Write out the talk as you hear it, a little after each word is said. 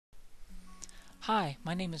Hi,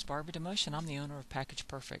 my name is Barbara DeMosh and I'm the owner of Package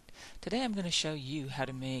Perfect. Today I'm going to show you how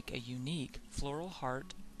to make a unique floral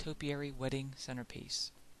heart topiary wedding centerpiece.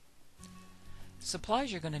 The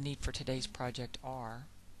supplies you're going to need for today's project are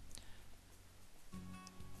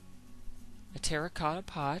a terracotta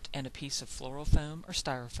pot and a piece of floral foam or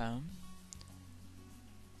styrofoam,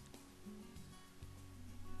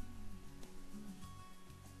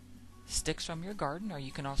 sticks from your garden, or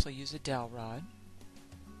you can also use a dowel rod,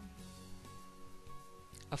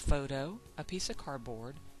 a photo, a piece of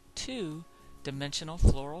cardboard, 2 dimensional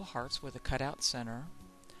floral hearts with a cutout center,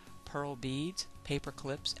 pearl beads, paper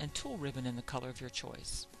clips, and tulle ribbon in the color of your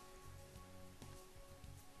choice.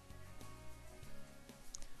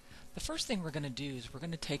 The first thing we're going to do is we're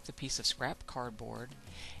going to take the piece of scrap cardboard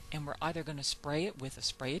and we're either going to spray it with a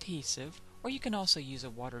spray adhesive, or you can also use a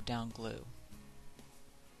watered down glue.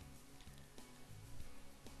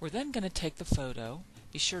 We're then going to take the photo,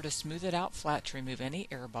 be sure to smooth it out flat to remove any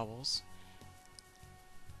air bubbles,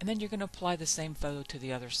 and then you're going to apply the same photo to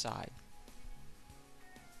the other side.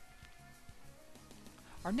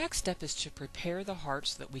 Our next step is to prepare the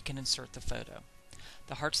hearts so that we can insert the photo.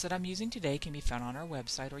 The hearts that I'm using today can be found on our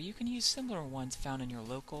website, or you can use similar ones found in your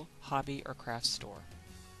local hobby or craft store.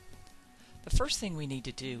 The first thing we need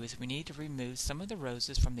to do is we need to remove some of the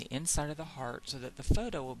roses from the inside of the heart so that the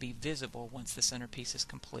photo will be visible once the centerpiece is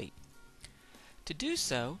complete. To do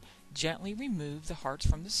so, gently remove the hearts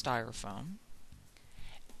from the styrofoam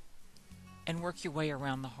and work your way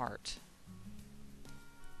around the heart.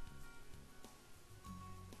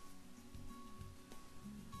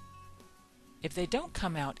 If they don't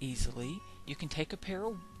come out easily, you can take a pair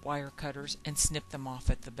of wire cutters and snip them off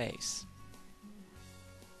at the base.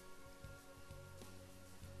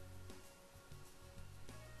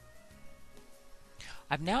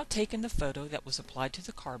 I've now taken the photo that was applied to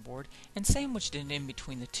the cardboard and sandwiched it in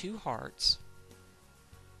between the two hearts.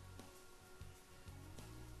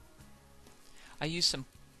 I used some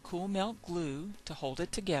cool melt glue to hold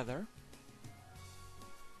it together.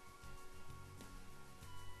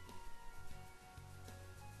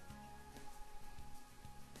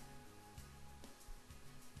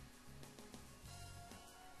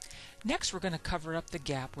 Next, we're going to cover up the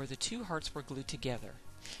gap where the two hearts were glued together.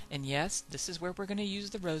 And yes, this is where we're going to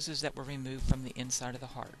use the roses that were removed from the inside of the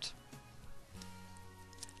heart.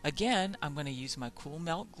 Again, I'm going to use my cool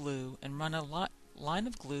melt glue and run a line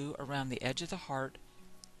of glue around the edge of the heart,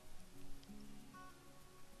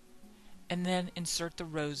 and then insert the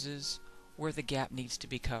roses where the gap needs to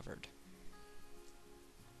be covered.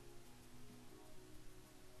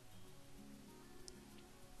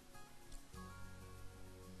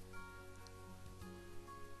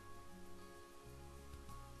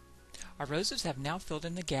 Our roses have now filled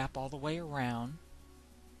in the gap all the way around,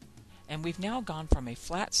 and we've now gone from a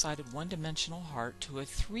flat-sided one-dimensional heart to a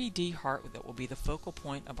 3D heart that will be the focal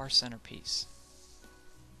point of our centerpiece.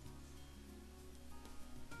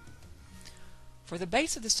 For the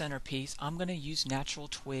base of the centerpiece, I'm going to use natural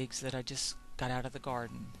twigs that I just got out of the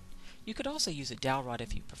garden. You could also use a dowel rod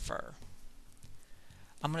if you prefer.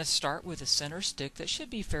 I'm going to start with a center stick that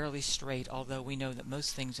should be fairly straight, although we know that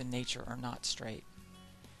most things in nature are not straight.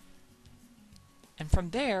 And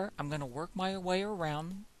from there, I'm going to work my way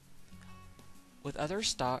around with other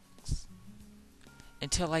stalks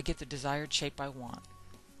until I get the desired shape I want.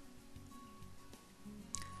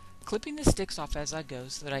 Clipping the sticks off as I go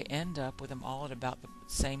so that I end up with them all at about the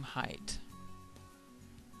same height.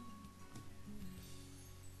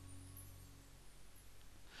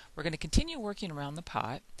 We're going to continue working around the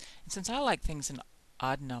pot, and since I like things in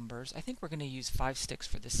odd numbers, I think we're going to use 5 sticks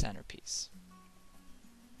for the centerpiece.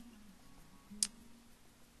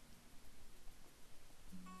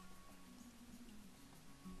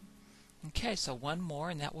 Okay, so one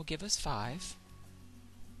more and that will give us 5.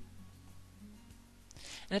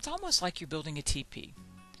 And it's almost like you're building a teepee.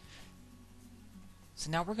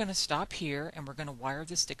 So now we're going to stop here and we're going to wire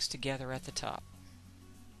the sticks together at the top.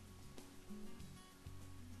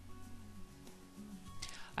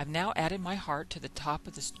 I've now added my heart to the top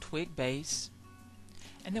of this twig base,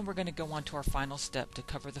 and then we're going to go on to our final step to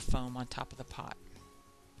cover the foam on top of the pot.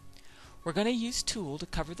 We're going to use tulle to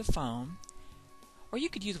cover the foam, or you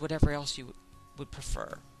could use whatever else you would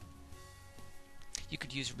prefer. You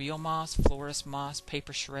could use real moss, florist moss,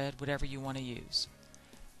 paper shred, whatever you want to use.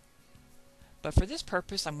 But for this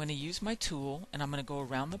purpose, I'm going to use my tulle and I'm going to go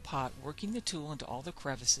around the pot, working the tulle into all the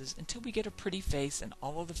crevices until we get a pretty face and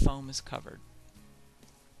all of the foam is covered.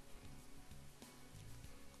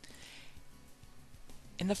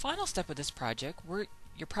 In the final step of this project,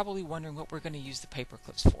 you're probably wondering what we're going to use the paper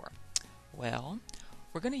clips for. Well,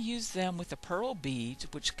 We're going to use them with the pearl beads,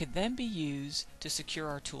 which can then be used to secure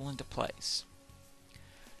our tool into place.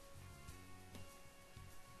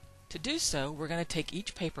 To do so, we're going to take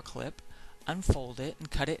each paper clip, unfold it, and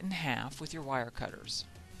cut it in half with your wire cutters.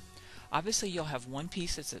 Obviously you'll have one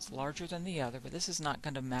piece that's larger than the other, but this is not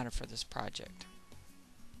going to matter for this project.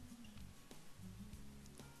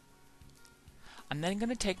 I'm then going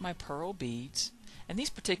to take my pearl beads, and these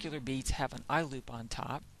particular beads have an eye loop on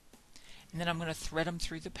top, and then I'm going to thread them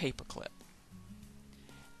through the paper clip,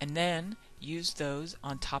 and then use those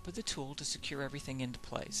on top of the tool to secure everything into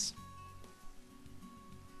place.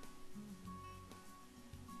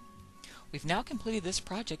 We've now completed this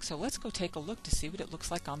project, so let's go take a look to see what it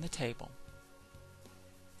looks like on the table.